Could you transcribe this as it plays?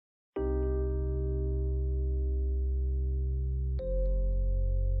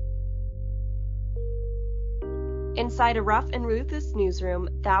Inside a rough and ruthless newsroom,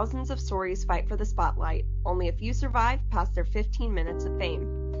 thousands of stories fight for the spotlight. Only a few survive past their 15 minutes of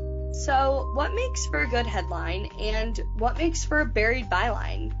fame. So, what makes for a good headline, and what makes for a buried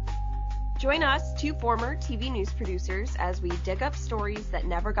byline? Join us, two former TV news producers, as we dig up stories that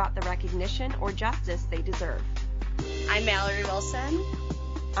never got the recognition or justice they deserve. I'm Mallory Wilson.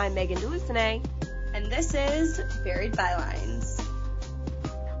 I'm Megan DeLucine. And this is Buried Bylines.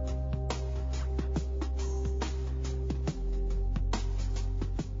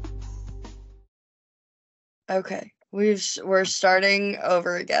 Okay, we're starting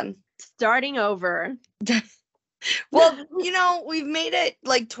over again. Starting over. Well, we've made it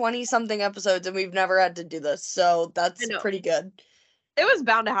like 20-something episodes and we've never had to do this, so that's pretty good. It was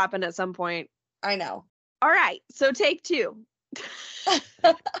bound to happen at some point. I know. All right, so take two.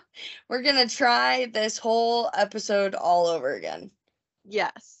 We're going to try this whole episode all over again.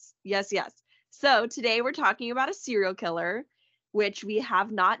 Yes. So today we're talking about a serial killer, which we have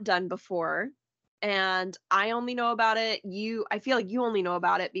not done before. And I only know about it. I feel like you only know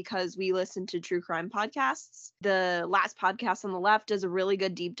about it because we listen to true crime podcasts. The last podcast on the left does a really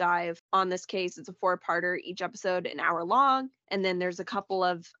good deep dive on this case. It's a 4-parter, each episode an hour long. And then there's a couple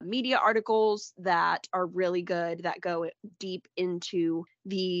of media articles that are really good that go deep into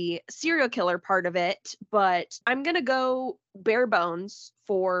the serial killer part of it. But I'm going to go bare bones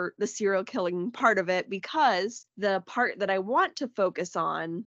for the serial killing part of it because the part that I want to focus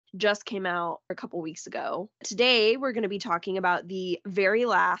on just came out a couple weeks ago. Today, we're going to be talking about the very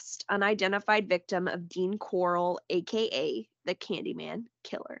last unidentified victim of Dean Corll, aka the Candyman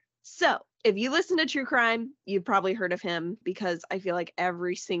killer. So, if you listen to true crime, you've probably heard of him because I feel like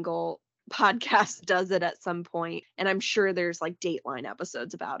every single podcast does it at some point, and I'm sure there's like Dateline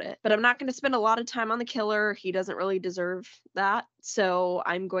episodes about it. But I'm not going to spend a lot of time on the killer. He doesn't really deserve that. So,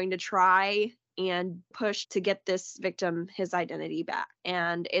 I'm going to try and push to get this victim his identity back.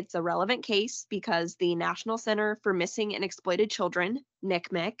 And it's a relevant case because the National Center for Missing and Exploited Children,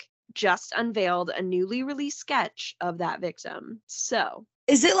 NCMEC, just unveiled a newly released sketch of that victim. So,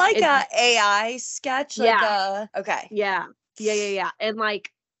 is it like a AI sketch? Yeah. Okay. Yeah. And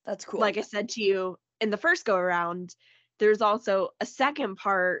that's cool. Like I said to you in the first go around, there's also a second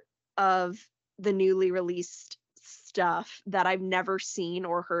part of the newly released stuff that I've never seen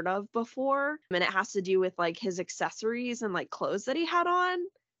or heard of before, and it has to do with like his accessories and like clothes that he had on.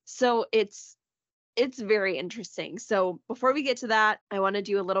 So it's very interesting. So before we get to that, I want to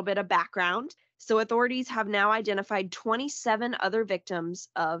do a little bit of background. So authorities have now identified 27 other victims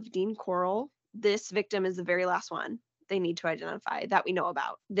of Dean Corll. This victim is the very last one they need to identify that we know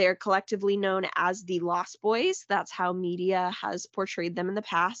about. They're collectively known as the Lost Boys. That's how media has portrayed them in the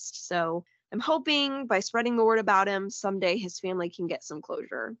past. So I'm hoping by spreading the word about him, someday his family can get some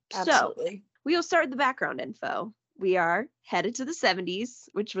closure. Absolutely. So we'll start with the background info. We are headed to the 70s,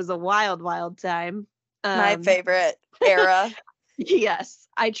 which was a wild, wild time. My favorite era. Yes.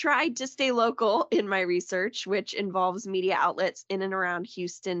 I tried to stay local in my research, which involves media outlets in and around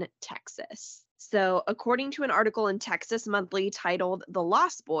Houston, Texas. So according to an article in Texas Monthly titled The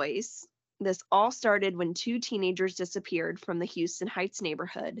Lost Boys, this all started when 2 teenagers disappeared from the Houston Heights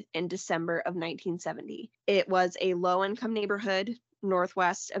neighborhood in December of 1970. It was a low-income neighborhood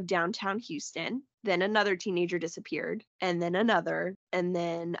northwest of downtown Houston. Then another teenager disappeared, and then another, and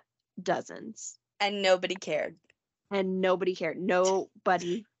then dozens. And nobody cared. Nobody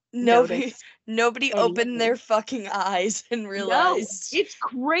opened their fucking eyes and realized. No, it's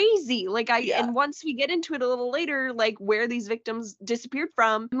crazy. And once we get into it a little later, like where these victims disappeared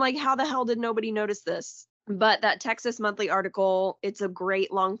from, I'm like, how the hell did nobody notice this? But that Texas Monthly article, it's a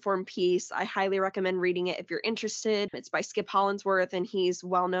great long form piece. I highly recommend reading it if you're interested. It's by Skip Hollandsworth, and he's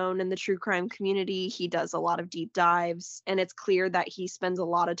well known in the true crime community. He does a lot of deep dives, and it's clear that he spends a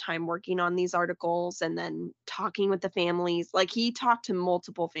lot of time working on these articles and then talking with the families. Like, he talked to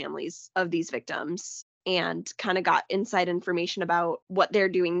multiple families of these victims and kind of got inside information about what they're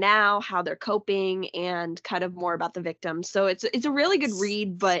doing now, how they're coping, and kind of more about the victims. So it's a really good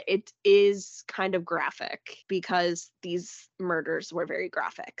read, but it is kind of graphic because these murders were very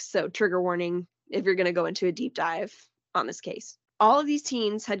graphic. So trigger warning if you're going to go into a deep dive on this case. All of these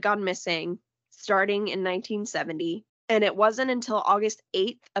teens had gone missing starting in 1970. And it wasn't until August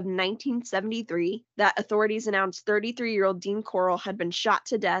 8th of 1973 that authorities announced 33-year-old Dean Corll had been shot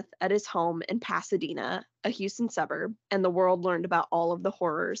to death at his home in Pasadena, a Houston suburb, and the world learned about all of the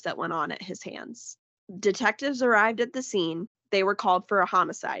horrors that went on at his hands. Detectives arrived at the scene. They were called for a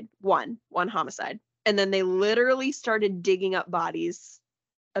homicide, one homicide. And then they literally started digging up bodies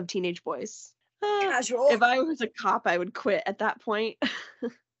of teenage boys. Casual. If I was a cop, I would quit at that point.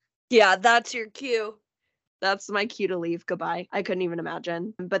 Yeah, that's your cue. That's my cue to leave. Goodbye. I couldn't even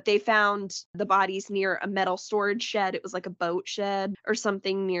imagine. But they found the bodies near a metal storage shed. It was like a boat shed or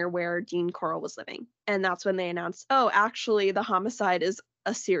something near where Dean Corll was living. And that's when they announced, oh, actually, the homicide is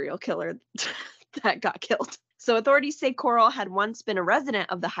a serial killer that got killed. So authorities say Corll had once been a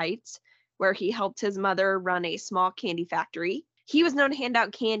resident of the Heights, where he helped his mother run a small candy factory. He was known to hand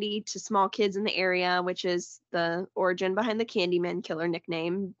out candy to small kids in the area, which is the origin behind the Candyman killer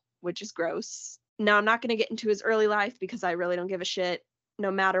nickname, which is gross. Now, I'm not going to get into his early life because I really don't give a shit. No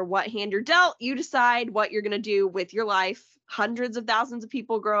matter what hand you're dealt, you decide what you're going to do with your life. Hundreds of thousands of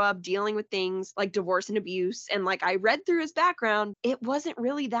people grow up dealing with things like divorce and abuse. And like I read through his background, it wasn't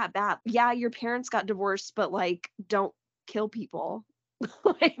really that bad. Yeah, your parents got divorced, but like don't kill people.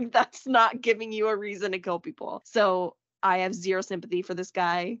 Like that's not giving you a reason to kill people. So I have zero sympathy for this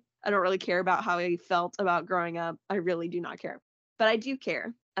guy. I don't really care about how he felt about growing up. I really do not care. But I do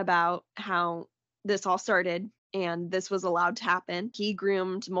care about how this all started and this was allowed to happen. He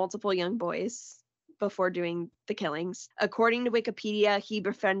groomed multiple young boys before doing the killings. According to Wikipedia, he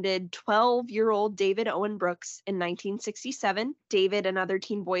befriended 12-year-old David Owen Brooks in 1967. David and other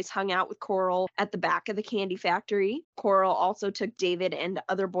teen boys hung out with Corll at the back of the candy factory. Corll also took David and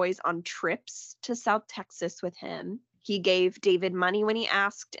other boys on trips to South Texas with him. He gave David money when he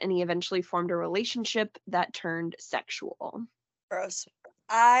asked, and he eventually formed a relationship that turned sexual. Gross.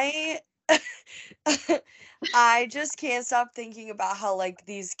 I just can't stop thinking about how like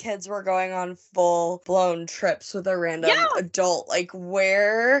these kids were going on full blown trips with a random adult. Like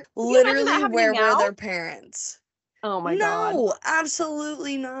where were their parents? Oh my God. No,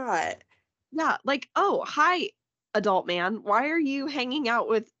 absolutely not. Yeah, like, oh, hi, adult man. Why are you hanging out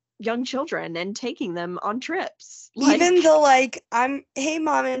with young children and taking them on trips? Even though hey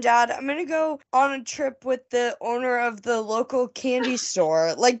mom and dad, I'm gonna go on a trip with the owner of the local candy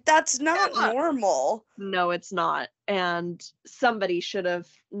store. Like that's not normal. No, it's not. And somebody should have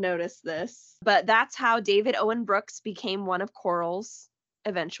noticed this. But that's how David Owen Brooks became one of Corll's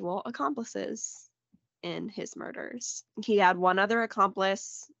eventual accomplices in his murders. He had one other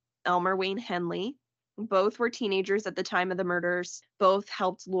accomplice, Elmer Wayne Henley. Both were teenagers at the time of the murders. Both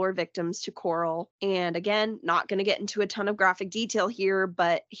helped lure victims to Corll. And again, not going to get into a ton of graphic detail here,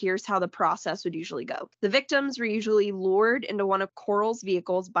 but here's how the process would usually go. The victims were usually lured into one of Corll's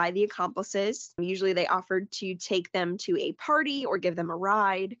vehicles by the accomplices. Usually they offered to take them to a party or give them a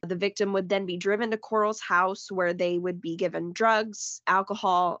ride. The victim would then be driven to Corll's house where they would be given drugs,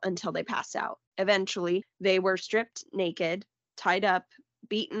 alcohol until they passed out. Eventually, they were stripped naked, tied up,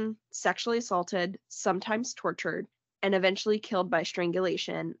 beaten, sexually assaulted, sometimes tortured, and eventually killed by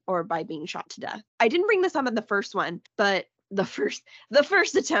strangulation or by being shot to death. I didn't bring this up in the first one, but the first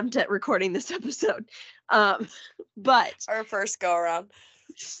attempt at recording this episode. But our first go around.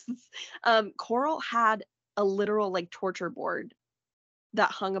 Corll had a literal like torture board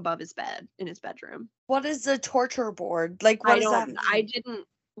that hung above his bed in his bedroom. What is the torture board? Like what does that mean? I didn't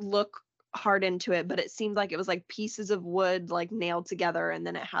look hard into it, but it seemed like it was like pieces of wood like nailed together, and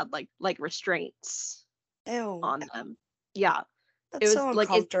then it had like restraints on them. Yeah, that's it was so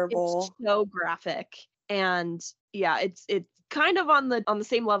uncomfortable. It's so graphic, and yeah, it's kind of on the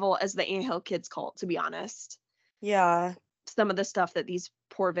same level as the Anthill Kids cult, to be honest. Yeah, some of the stuff that these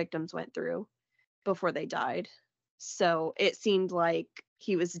poor victims went through before they died. So it seemed like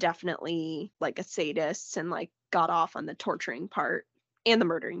he was definitely like a sadist and like got off on the torturing part and the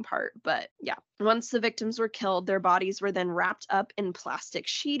murdering part. But yeah, once the victims were killed, their bodies were then wrapped up in plastic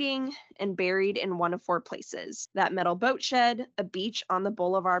sheeting and buried in one of four places: that metal boat shed, a beach on the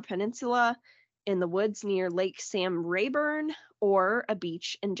Bolivar Peninsula, in the woods near Lake Sam Rayburn, or a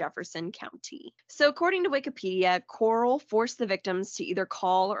beach in Jefferson County. So according to Wikipedia, Corll forced the victims to either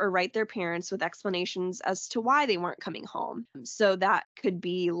call or write their parents with explanations as to why they weren't coming home. So that could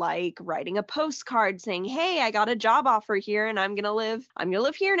be like writing a postcard saying, hey, I got a job offer here and I'm gonna live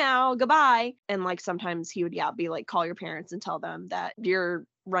here now, goodbye. And like sometimes he would be like, call your parents and tell them that you're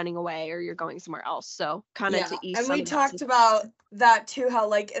running away or you're going somewhere else. So kind of to ease. And we talked about that too, how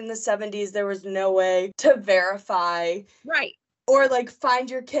like in the 70s there was no way to verify, right, or like find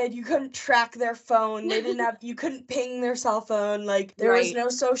your kid. You couldn't track their phone. They didn't have, you couldn't ping their cell phone. Like there was no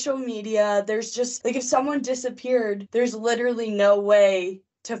social media. There's just like if someone disappeared, there's literally no way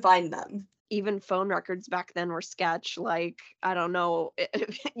to find them. Even phone records back then were sketch. Like, I don't know,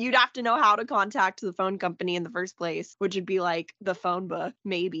 you'd have to know how to contact the phone company in the first place, which would be like the phone book,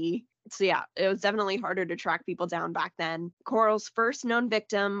 maybe. So yeah, it was definitely harder to track people down back then. Coral's first known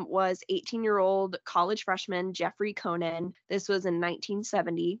victim was 18-year-old college freshman Jeffrey Conan. This was in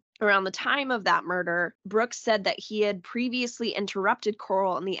 1970. Around the time of that murder, Brooks said that he had previously interrupted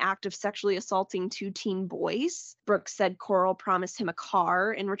Coral in the act of sexually assaulting 2 teen boys. Brooks said Coral promised him a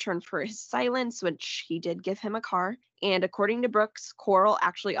car in return for his silence, which he did give him a car. And according to Brooks, Coral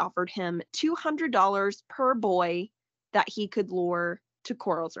actually offered him $200 per boy that he could lure to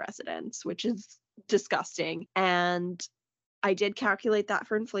Coral's residence, which is disgusting. And I did calculate that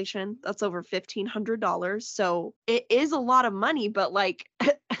for inflation. That's over $1,500. So it is a lot of money, but like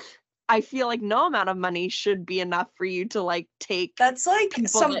I feel like no amount of money should be enough for you to like take. That's like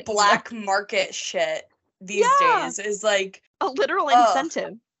some black market shit these days, is like a literal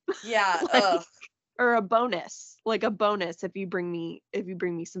incentive. Yeah. Like, or a bonus, like a bonus if you bring me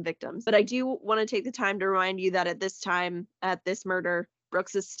some victims. But I do want to take the time to remind you that at this time, at this murder,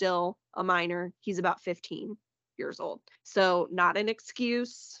 Brooks is still a minor. He's about 15 years old. So not an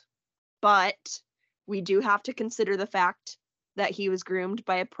excuse, but we do have to consider the fact that he was groomed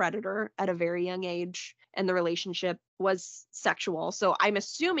by a predator at a very young age and the relationship was sexual. So I'm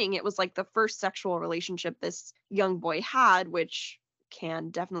assuming it was like the first sexual relationship this young boy had, which can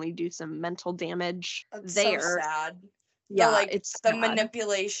definitely do some mental damage. That's there. So sad. Yeah, it's the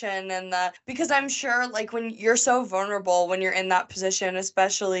manipulation and because I'm sure like when you're so vulnerable when you're in that position,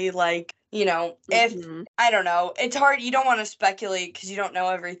 especially like, you know, if I don't know, it's hard. You don't want to speculate because you don't know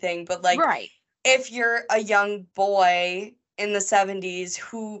everything, but like, if you're a young boy in the 70s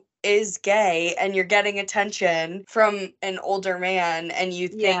who is gay and you're getting attention from an older man and you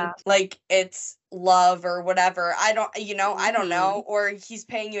think like it's love or whatever, I don't know, or he's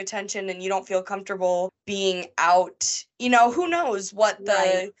paying you attention and you don't feel comfortable being out, who knows what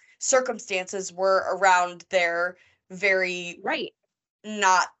the circumstances were around their very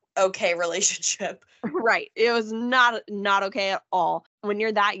not okay relationship. Right. It was not okay at all. When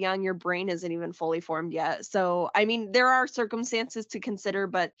you're that young, your brain isn't even fully formed yet. So, I mean, there are circumstances to consider,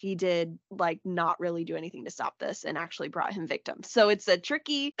 but he did like not really do anything to stop this and actually brought him victims. So it's a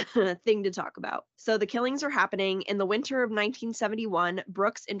tricky thing to talk about. So the killings are happening in the winter of 1971.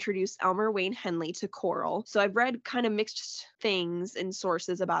 Brooks introduced Elmer Wayne Henley to Coral. So I've read kind of mixed things in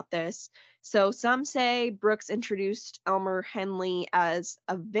sources about this. So some say Brooks introduced Elmer Henley as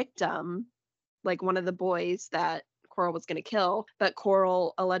a victim, like one of the boys that Coral was going to kill, but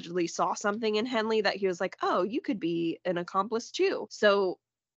Coral allegedly saw something in Henley that he was like, oh, you could be an accomplice too. So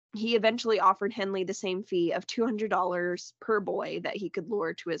he eventually offered Henley the same fee of $200 per boy that he could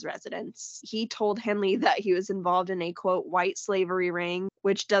lure to his residence. He told Henley that he was involved in a, quote, white slavery ring,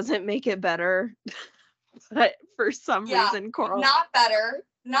 which doesn't make it better. But for some reason, Coral... Not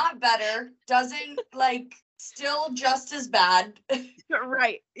better. Doesn't, like... Still just as bad.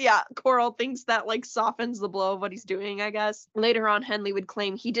 Right. Yeah. Coral thinks that like softens the blow of what he's doing, I guess. Later on, Henley would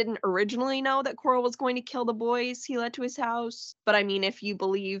claim he didn't originally know that Coral was going to kill the boys he led to his house. But I mean, if you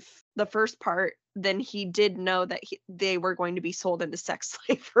believe the first part, then he did know that they were going to be sold into sex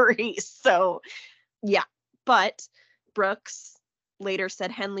slavery. So, yeah. But Brooks later said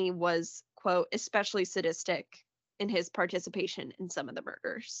Henley was, quote, especially sadistic in his participation in some of the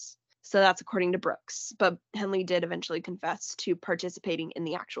murders. So that's according to Brooks, but Henley did eventually confess to participating in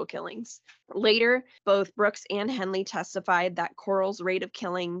the actual killings. Later, both Brooks and Henley testified that Coral's rate of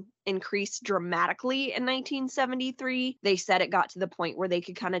killing increased dramatically in 1973. They said it got to the point where they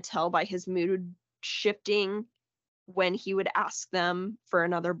could kind of tell by his mood shifting when he would ask them for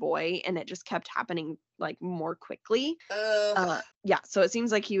another boy, and it just kept happening like more quickly. Yeah, so it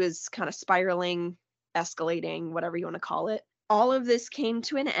seems like he was kind of spiraling, escalating, whatever you want to call it. All of this came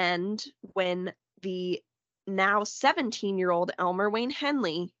to an end when the now 17-year-old Elmer Wayne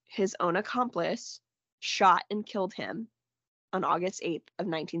Henley, his own accomplice, shot and killed him on August 8th of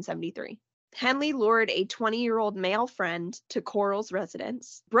 1973. Henley lured a 20-year-old male friend to Coral's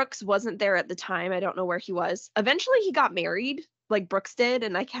residence. Brooks wasn't there at the time. I don't know where he was. Eventually, he got married, like Brooks did,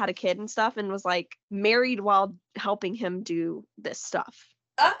 and like had a kid and stuff, and was like married while helping him do this stuff.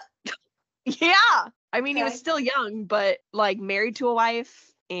 Yeah. I mean, he was still young, but like married to a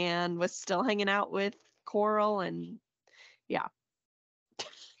wife and was still hanging out with Coral, and yeah.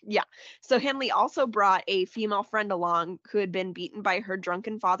 Yeah. So Henley also brought a female friend along who had been beaten by her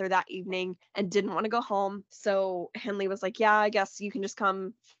drunken father that evening and didn't want to go home. So Henley was like, yeah, I guess you can just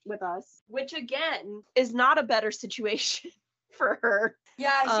come with us, which again is not a better situation for her.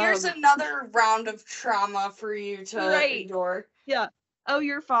 Yeah, here's another round of trauma for you to endure. Yeah. oh,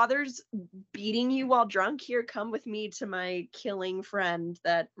 your father's beating you while drunk? Here, come with me to my killing friend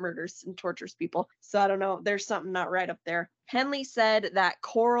that murders and tortures people. So I don't know. There's something not right up there. Henley said that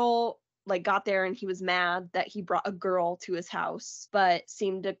Coral got there and he was mad that he brought a girl to his house, but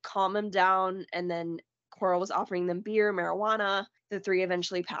seemed to calm him down. And then Coral was offering them beer, marijuana. The three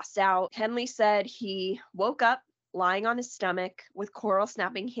eventually passed out. Henley said he woke up lying on his stomach with Coral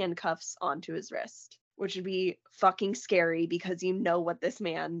snapping handcuffs onto his wrist, which would be fucking scary because you know what this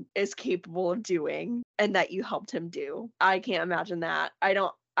man is capable of doing and that you helped him do. I can't imagine that. I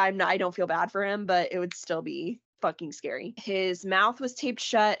don't feel bad for him, but it would still be fucking scary. His mouth was taped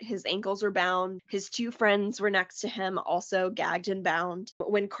shut, his ankles were bound, his two friends were next to him, also gagged and bound.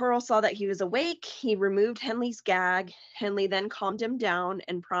 When Coral saw that he was awake, he removed Henley's gag. Henley then calmed him down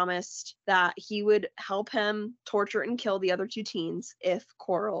and promised that he would help him torture and kill the other two teens if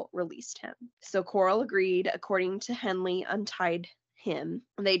Coral released him. So Coral agreed. According to Henley, untied him.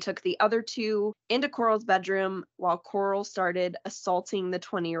 They took the other two into Coral's bedroom while Coral started assaulting the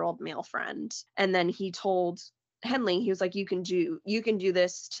 20-year-old male friend. And then he told Henley, he was like, you can do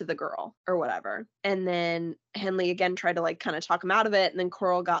this to the girl or whatever. And then Henley again tried to kind of talk him out of it. And then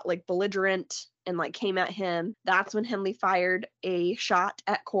Coral got belligerent and came at him. That's when Henley fired a shot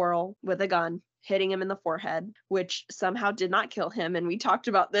at Coral with a gun, hitting him in the forehead, which somehow did not kill him. And we talked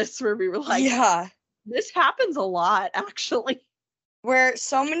about this where we were like, yeah, this happens a lot, actually. Where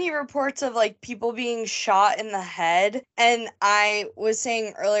so many reports of people being shot in the head, and I was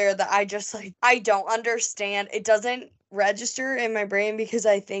saying earlier that I just I don't understand. It doesn't register in my brain because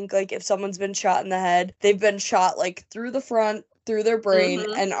I think if someone's been shot in the head, they've been shot through the front, through their brain,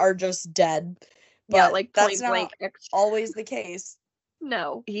 and are just dead. But yeah, that's not always the case.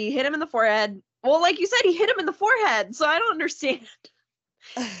 No, he hit him in the forehead. Well, like you said, he hit him in the forehead, so I don't understand.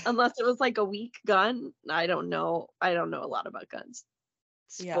 Unless it was a weak gun. I don't know a lot about guns.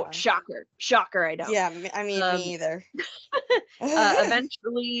 Yeah. Shocker, I don't. Yeah, I mean, me either.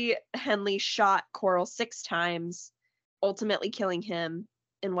 Eventually, Henley shot Coral 6 times, ultimately killing him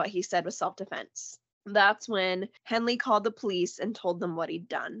in what he said was self-defense. That's when Henley called the police and told them what he'd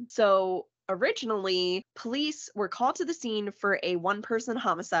done. So originally, police were called to the scene for a one-person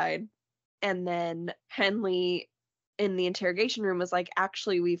homicide, and then Henley in the interrogation room was like,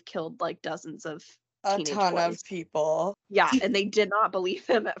 actually, we've killed dozens of a ton boys. Of people. Yeah, and they did not believe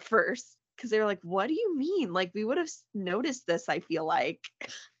him at first because they were like, what do you mean? We would have noticed this, I feel like.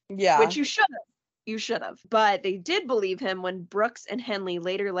 Yeah. Which you should have. You should have. But they did believe him when Brooks and Henley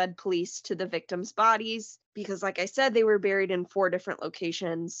later led police to the victims' bodies because, like I said, they were buried in 4 different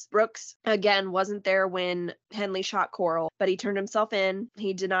locations. Brooks, again, wasn't there when Henley shot Coral, but he turned himself in.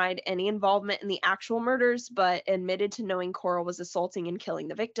 He denied any involvement in the actual murders, but admitted to knowing Coral was assaulting and killing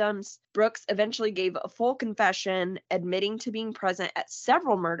the victims. Brooks eventually gave a full confession, admitting to being present at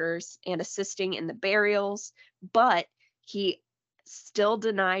several murders and assisting in the burials, but he still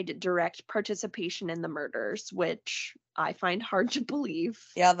denied direct participation in the murders, which I find hard to believe.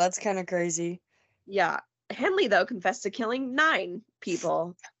 Yeah, that's kind of crazy. Yeah. Henley, though, confessed to killing 9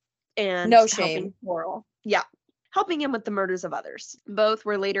 people and no shame. Helping Coral. Yeah. Helping him with the murders of others. Both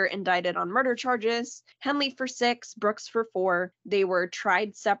were later indicted on murder charges. Henley for 6, Brooks for 4. They were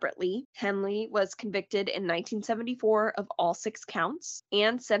tried separately. Henley was convicted in 1974 of all 6 counts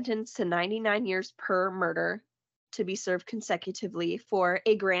and sentenced to 99 years per murder, to be served consecutively for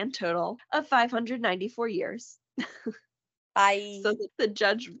a grand total of 594 years. Bye. So the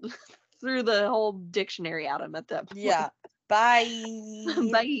judge threw the whole dictionary at him at that point. Yeah. Bye.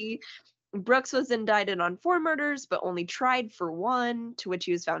 Bye. Brooks was indicted on 4 murders, but only tried for 1, to which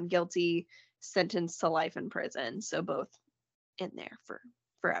he was found guilty, sentenced to life in prison. So both in there for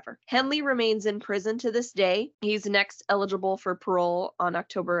forever. Henley remains in prison to this day. He's next eligible for parole on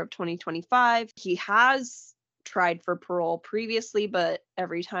October of 2025. He has tried for parole previously, but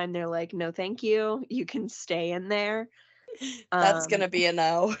every time they're like, no thank you, you can stay in there. That's gonna be a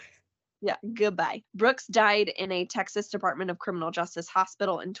no. Yeah, goodbye. Brooks died in a Texas Department of Criminal Justice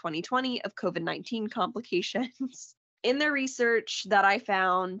hospital in 2020 of COVID-19 complications. In their research that I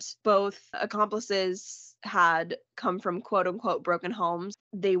found, both accomplices had come from quote-unquote broken homes.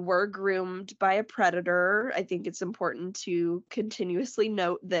 They were groomed by a predator. I think it's important to continuously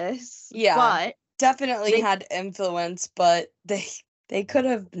note this. Yeah. But definitely had influence, but they could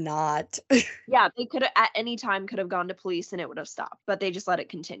have not. Yeah, they could have at any time could have gone to police and it would have stopped, but they just let it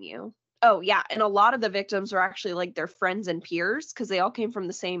continue. Oh yeah, and a lot of the victims were actually their friends and peers because they all came from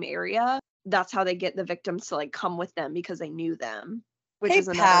the same area. That's how they get the victims to come with them because they knew them. Which is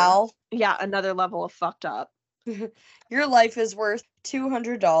another level of fucked up. Your life is worth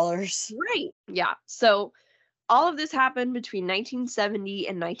 $200. Right. Yeah. So All of this happened between 1970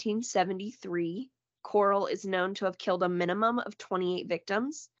 and 1973. Coral is known to have killed a minimum of 28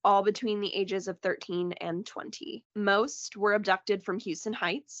 victims, all between the ages of 13 and 20. Most were abducted from Houston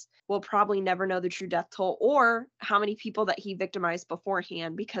Heights. We'll probably never know the true death toll or how many people that he victimized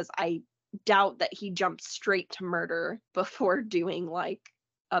beforehand, because I doubt that he jumped straight to murder before doing like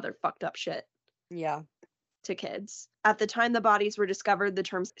other fucked up shit. Yeah. To kids. At the time the bodies were discovered, the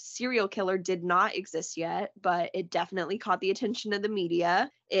term serial killer did not exist yet, but it definitely caught the attention of the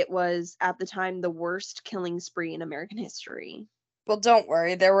media. It was, at the time, the worst killing spree in American history. Well, don't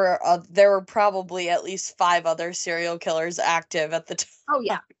worry. There were probably at least 5 other serial killers active at the time. Oh,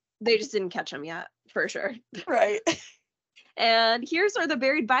 yeah. They just didn't catch them yet, for sure. Right. And here's where the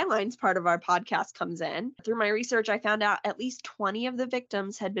buried bylines part of our podcast comes in. Through my research, I found out at least 20 of the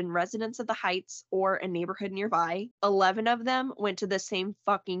victims had been residents of the Heights or a neighborhood nearby. 11 of them went to the same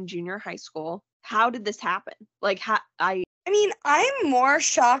fucking junior high school. How did this happen? Like, I mean, I'm more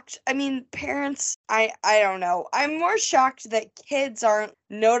shocked. I mean, parents, I don't know. I'm more shocked that kids aren't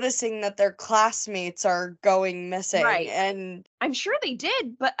noticing that their classmates are going missing. Right. And I'm sure they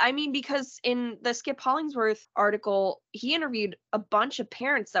did, but I mean, because in the Skip Hollingsworth article, he interviewed a bunch of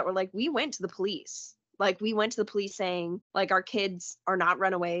parents that were like, we went to the police. Like, we went to the police saying, like, our kids are not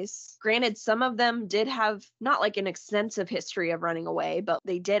runaways. Granted, some of them did have not like an extensive history of running away, but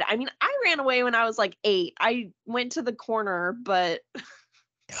they did. I mean, I ran away when I was like 8. I went to the corner, but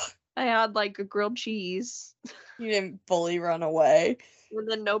I had like a grilled cheese. You didn't fully run away. And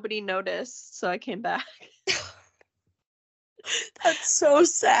then nobody noticed, so I came back. That's so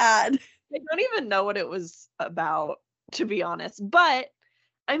sad. I don't even know what it was about, to be honest. But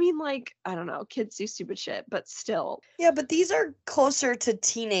I mean, like, I don't know, kids do stupid shit, but still. Yeah, but these are closer to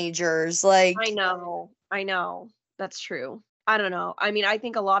teenagers. Like, I know. That's true. I don't know. I mean, I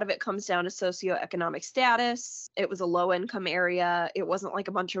think a lot of it comes down to socioeconomic status. It was a low income area. It wasn't like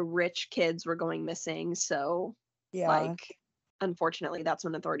a bunch of rich kids were going missing. So, yeah. Like, unfortunately, that's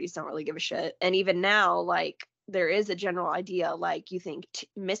when authorities don't really give a shit. And even now, like, there is a general idea, like, you think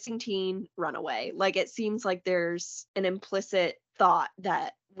missing teen, runaway. Like, it seems like there's an implicit thought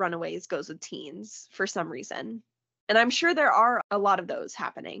that runaways goes with teens for some reason. And I'm sure there are a lot of those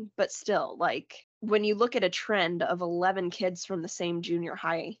happening, but still, like, when you look at a trend of 11 kids from the same junior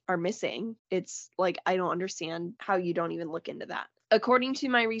high are missing, it's like, I don't understand how you don't even look into that. According to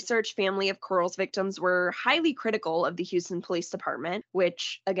my research, family of Coral's victims were highly critical of the Houston Police Department,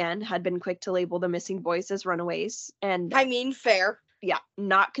 which, again, had been quick to label the missing boys as runaways. And I mean, fair. Yeah,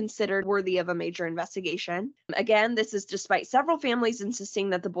 not considered worthy of a major investigation. Again, this is despite several families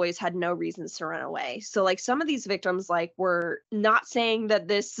insisting that the boys had no reasons to run away. So, like, some of these victims, like, were not saying that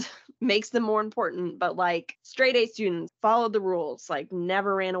this makes them more important, but, like, straight A students followed the rules, like,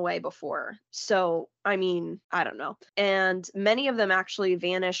 never ran away before. So, I mean, I don't know. And many of them actually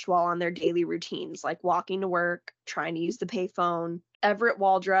vanished while on their daily routines, like walking to work, trying to use the payphone. Everett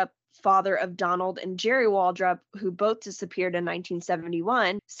Waldrop, father of Donald and Jerry Waldrop, who both disappeared in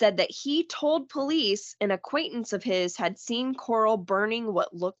 1971, said that he told police an acquaintance of his had seen Coral burning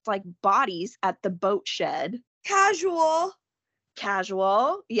what looked like bodies at the boat shed. Casual,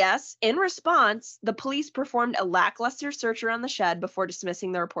 yes. In response, the police performed a lackluster search around the shed before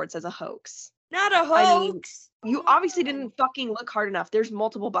dismissing the reports as a hoax. Not a hoax. I mean, you obviously didn't fucking look hard enough. There's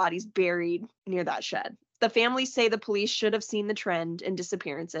multiple bodies buried near that shed. The families say the police should have seen the trend in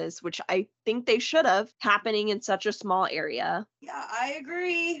disappearances, which I think they should have, happening in such a small area. Yeah, I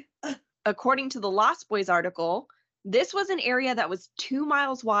agree. According to the Lost Boys article, this was an area that was 2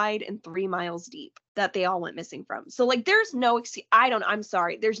 miles wide and 3 miles deep that they all went missing from. So, like, there's no excuse. I'm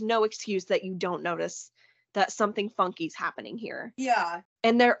sorry. There's no excuse that you don't notice that something funky's happening here. Yeah.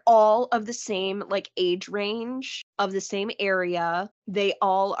 And they're all of the same, like, age range, of the same area. They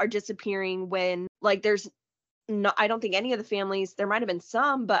all are disappearing when, like, there's no, I don't think any of the families, there might have been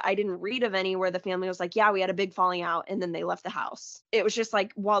some, but I didn't read of any where the family was like, yeah, we had a big falling out, and then they left the house. It was just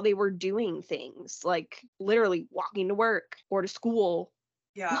like while they were doing things, like literally walking to work or to school.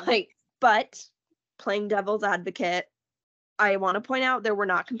 Yeah. Like, but playing devil's advocate, I want to point out there were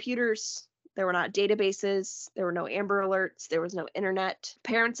not computers. There were not databases. There were no Amber Alerts. There was no internet.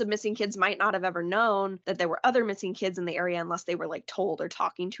 Parents of missing kids might not have ever known that there were other missing kids in the area unless they were, like, told or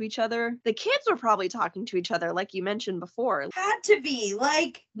talking to each other. The kids were probably talking to each other, like you mentioned before. Had to be.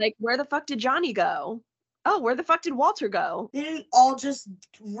 Like, where the fuck did Johnny go? Oh, where the fuck did Walter go? They didn't all just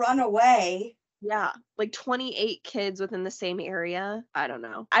run away. Yeah, like 28 kids within the same area. I don't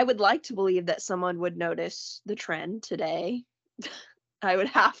know. I would like to believe that someone would notice the trend today. I would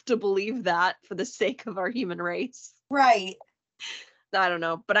have to believe that for the sake of our human race. Right. I don't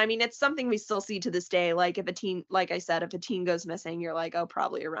know. But I mean, it's something we still see to this day. Like if a teen, like I said, if a teen goes missing, you're like, oh,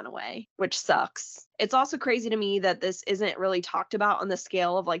 probably a runaway, which sucks. It's also crazy to me that this isn't really talked about on the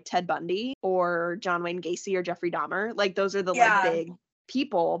scale of like Ted Bundy or John Wayne Gacy or Jeffrey Dahmer. Like those are the like big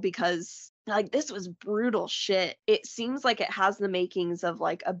people, because like this was brutal shit. It seems like it has the makings of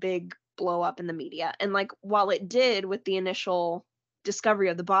like a big blow up in the media. And like while it did with the initial discovery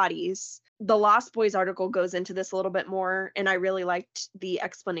of the bodies, the Lost Boys article goes into this a little bit more, and I really liked the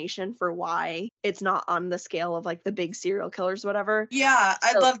explanation for why it's not on the scale of like the big serial killers, whatever. Yeah,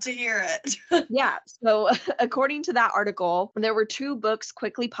 I'd love to hear it. Yeah. So according to that article, there were 2 books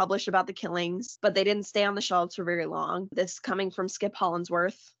quickly published about the killings, but they didn't stay on the shelves for very long. This coming from Skip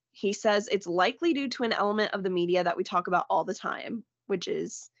Hollandsworth. He says it's likely due to an element of the media that we talk about all the time, which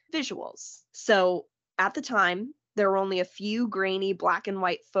is visuals. So at the time, there were only a few grainy black and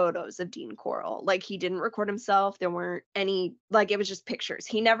white photos of Dean Corll. Like he didn't record himself. There weren't any, like it was just pictures.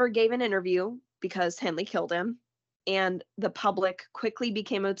 He never gave an interview because Henley killed him. And the public quickly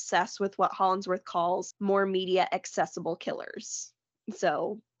became obsessed with what Hollandsworth calls more media accessible killers.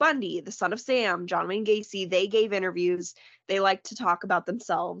 So Bundy, the son of Sam, John Wayne Gacy, they gave interviews. They liked to talk about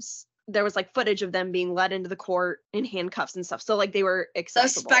themselves. There was like footage of them being led into the court in handcuffs and stuff. So like they were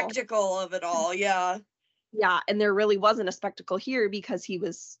accessible. The spectacle of it all, yeah. Yeah, and there really wasn't a spectacle here because he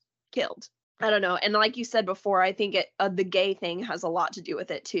was killed. I don't know. And like you said before, I think the gay thing has a lot to do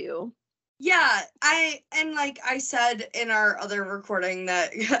with it too. Yeah, like I said in our other recording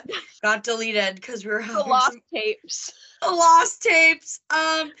that got deleted because we were having the lost tapes. The lost tapes.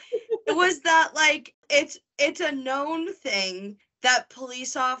 It was that like it's a known thing that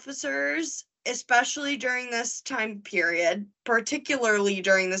police officers, especially during this time period, particularly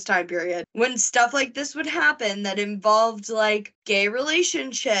during this time period, when stuff like this would happen that involved like gay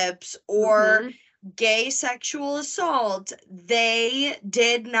relationships or gay sexual assault, they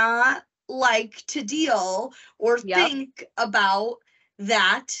did not like to deal or think about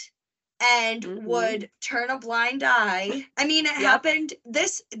that and would turn a blind eye. I mean, it happened.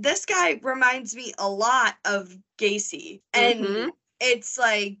 This guy reminds me a lot of Gacy. And it's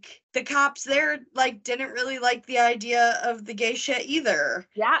like the cops there like didn't really like the idea of the gay shit either.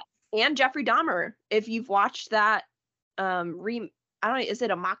 Yeah, and Jeffrey Dahmer. If you've watched that, I don't know, is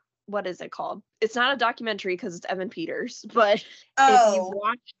it a mock? What is it called? It's not a documentary because it's Evan Peters, but if you've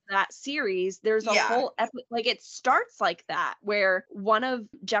watched that series, there's a whole like it starts like that, where one of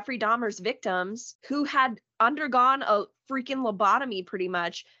Jeffrey Dahmer's victims, who had undergone a freaking lobotomy, pretty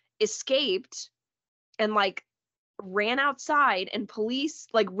much escaped and like ran outside, and police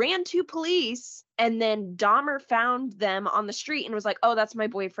like ran to police, and then Dahmer found them on the street and was like, oh, that's my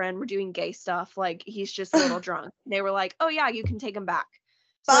boyfriend, we're doing gay stuff, like he's just a little drunk. They were like, oh yeah, you can take him back.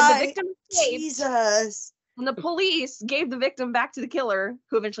 So the victim escaped, Jesus, and the police gave the victim back to the killer,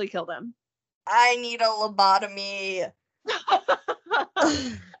 who eventually killed him. I need a lobotomy.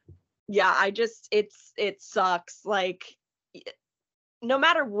 Yeah, it sucks. Like, no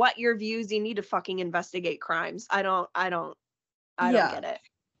matter what your views, you need to fucking investigate crimes. I don't get it.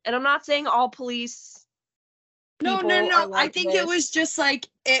 And I'm not saying all police. No. Like I think it was just like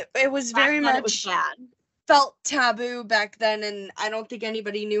it was very much. It was bad. Felt taboo back then, and I don't think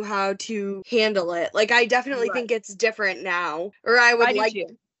anybody knew how to handle it. Like I definitely think it's different now, or I would like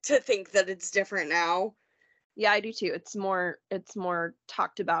to think that it's different now. Yeah, I do too. It's more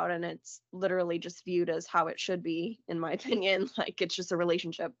talked about, and it's literally just viewed as how it should be, in my opinion. Like it's just a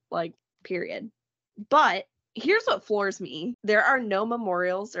relationship, like period. But here's what floors me. There are no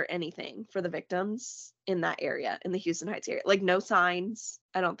memorials or anything for the victims in that area, in the Houston Heights area. Like no signs,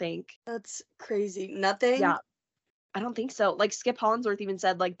 I don't think. That's crazy. Nothing? Yeah. I don't think so. Like Skip Hollandsworth even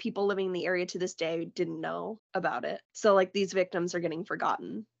said, like people living in the area to this day didn't know about it. So like these victims are getting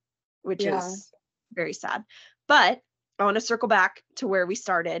forgotten, which is very sad. But I want to circle back to where we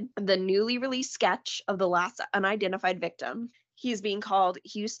started. The newly released sketch of the last unidentified victim. He's being called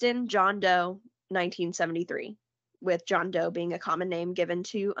Houston John Doe 1973, with John Doe being a common name given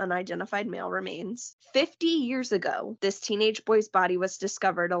to unidentified male remains. 50 years ago, this teenage boy's body was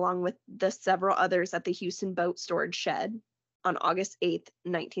discovered along with the several others at the Houston boat storage shed on August 8th,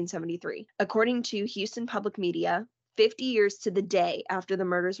 1973. According to Houston Public Media, 50 years to the day after the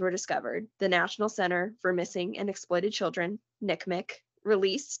murders were discovered, the National Center for Missing and Exploited Children, NCMEC,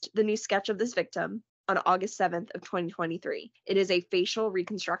 released the new sketch of this victim on August 7th of 2023. It is a facial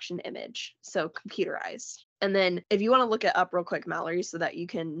reconstruction image, so computerized. And then if you want to look it up real quick, Mallory, so that you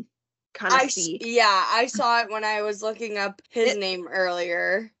can kind of see. Yeah, I saw it when I was looking up his name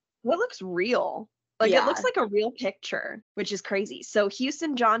earlier. It looks real. Like, it looks like a real picture, which is crazy. So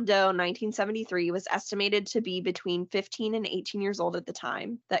Houston John Doe, 1973, was estimated to be between 15 and 18 years old at the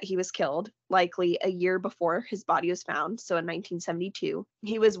time that he was killed, likely a year before his body was found, so in 1972.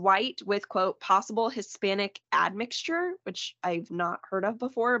 He was white with, quote, possible Hispanic admixture, which I've not heard of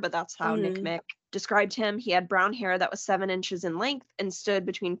before, but that's how Nick Mick described him. He had brown hair that was 7 inches in length and stood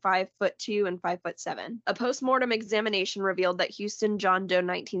between 5'2" and 5'7". A postmortem examination revealed that Houston John Doe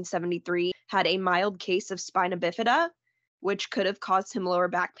 1973 had a mild case of spina bifida, which could have caused him lower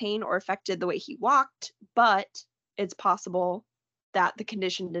back pain or affected the way he walked, but it's possible that the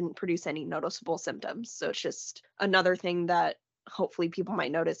condition didn't produce any noticeable symptoms. So it's just another thing that hopefully people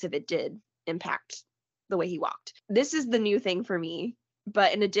might notice if it did impact the way he walked. This is the new thing for me.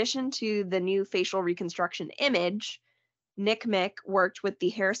 But in addition to the new facial reconstruction image, Nick Mick worked with the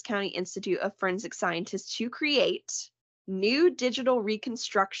Harris County Institute of Forensic Scientists to create new digital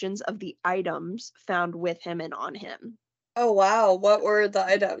reconstructions of the items found with him and on him. Oh, wow. What were the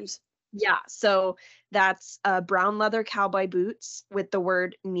items? Yeah, so that's brown leather cowboy boots with the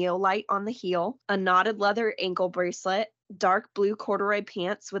word Neolite on the heel, a knotted leather ankle bracelet, dark blue corduroy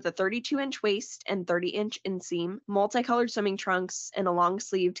pants with a 32-inch waist and 30-inch inseam, multicolored swimming trunks, and a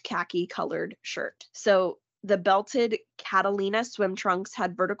long-sleeved khaki-colored shirt. So the belted Catalina swim trunks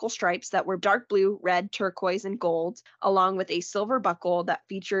had vertical stripes that were dark blue, red, turquoise, and gold, along with a silver buckle that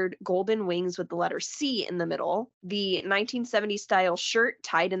featured golden wings with the letter C in the middle. The 1970s style shirt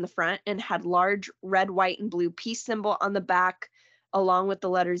tied in the front and had large red, white, and blue peace symbol on the back, along with the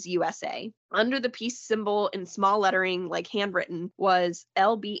letters USA. Under the peace symbol in small lettering, like handwritten, was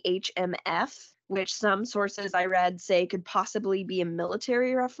LBHMF, which some sources I read say could possibly be a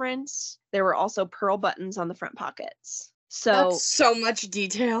military reference. There were also pearl buttons on the front pockets. So that's so much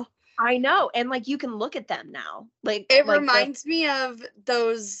detail. I know, and like you can look at them now. Like it reminds me of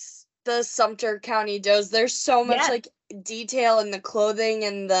the Sumter County Does. There's so much like detail in the clothing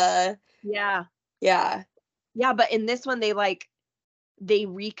and the yeah. But in this one they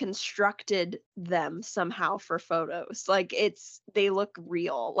reconstructed them somehow for photos. Like they look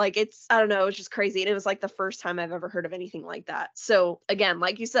real. Like I don't know, it's just crazy. And it was like the first time I've ever heard of anything like that. So again,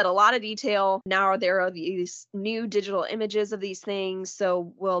 like you said, a lot of detail. Now there are these new digital images of these things.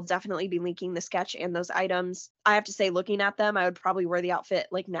 So we'll definitely be linking the sketch and those items. I have to say, looking at them, I would probably wear the outfit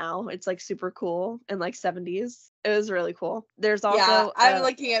like now. It's like super cool in like 70s. It was really cool. There's also I'm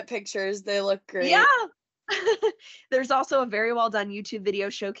looking at pictures. They look great. Yeah. There's also a very well done YouTube video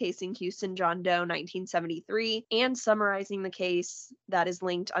showcasing Houston John Doe 1973 and summarizing the case that is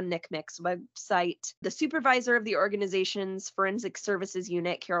linked on Nick Mick's website. The supervisor of the organization's forensic services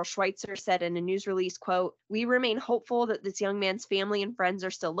unit, Carol Schweitzer, said in a news release, quote, "We remain hopeful that this young man's family and friends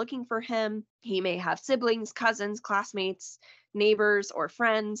are still looking for him. He may have siblings, cousins, classmates, neighbors, or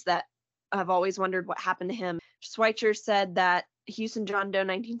friends that have always wondered what happened to him." Schweitzer said that Houston John Doe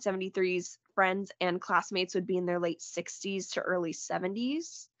 1973's friends and classmates would be in their late 60s to early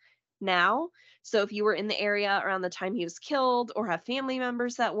 70s now. So if you were in the area around the time he was killed or have family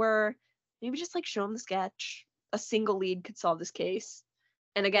members that were, maybe just like show them the sketch. A single lead could solve this case.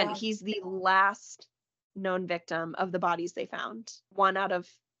 And again, he's the last known victim of the bodies they found. 1 out of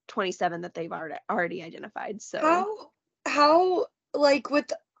 27 that they've already identified. So how like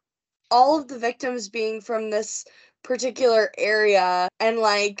with all of the victims being from this particular area and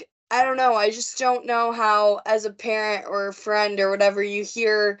like I don't know, I just don't know how as a parent or a friend or whatever you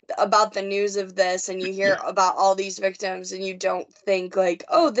hear about the news of this and you hear about all these victims and you don't think like,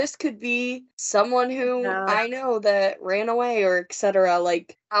 oh, this could be someone who I know that ran away or etc.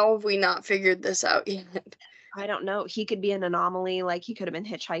 Like, how have we not figured this out yet? I don't know. He could be an anomaly, like he could have been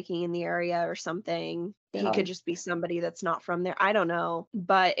hitchhiking in the area or something. Yeah. He could just be somebody that's not from there. I don't know.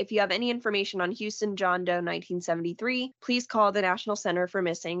 But if you have any information on Houston John Doe 1973, please call the National Center for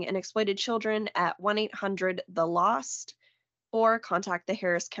Missing and Exploited Children at 1-800-THE-LOST or contact the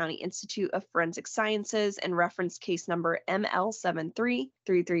Harris County Institute of Forensic Sciences and reference case number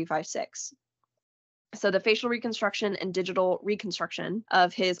ML733356. So the facial reconstruction and digital reconstruction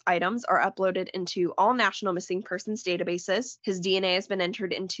of his items are uploaded into all national missing persons databases. His DNA has been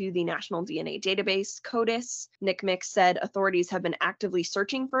entered into the National DNA Database, CODIS. Nick Mick said authorities have been actively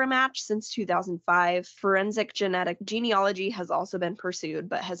searching for a match since 2005. Forensic genetic genealogy has also been pursued,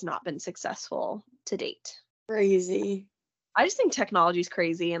 but has not been successful to date. Crazy. I just think technology is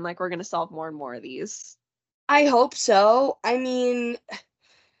crazy, and like we're going to solve more and more of these. I hope so. I mean,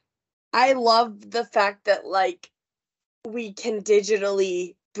 I love the fact that, like, we can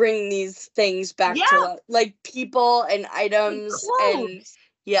digitally bring these things back to, like, people and items. And,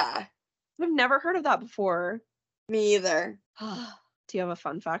 yeah. I've never heard of that before. Me either. Do you have a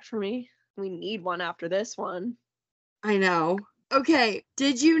fun fact for me? We need one after this one. I know. Okay,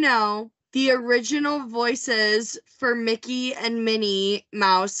 did you know the original voices for Mickey and Minnie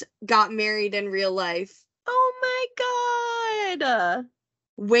Mouse got married in real life? Oh my god!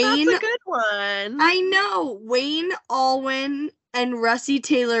 Wayne. That's a good one. I know. Wayne Allwyn and Russie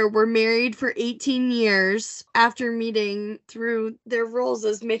Taylor were married for 18 years after meeting through their roles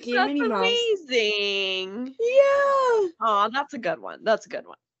as Mickey and Minnie Mouse. That's amazing. Yeah. Oh, that's a good one. That's a good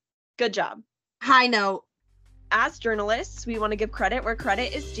one. Good job. High note. As journalists, we want to give credit where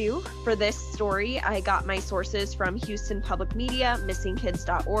credit is due. For this story, I got my sources from Houston Public Media,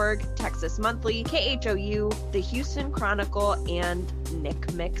 missingkids.org, Texas Monthly, KHOU, the Houston Chronicle, and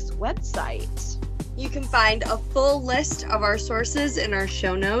NCMEC's website. You can find a full list of our sources in our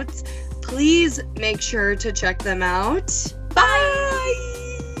show notes. Please make sure to check them out. Bye!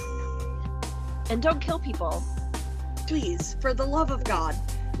 And don't kill people. Please, for the love of God.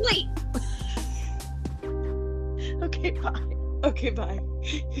 Wait! Okay, bye. Okay, bye.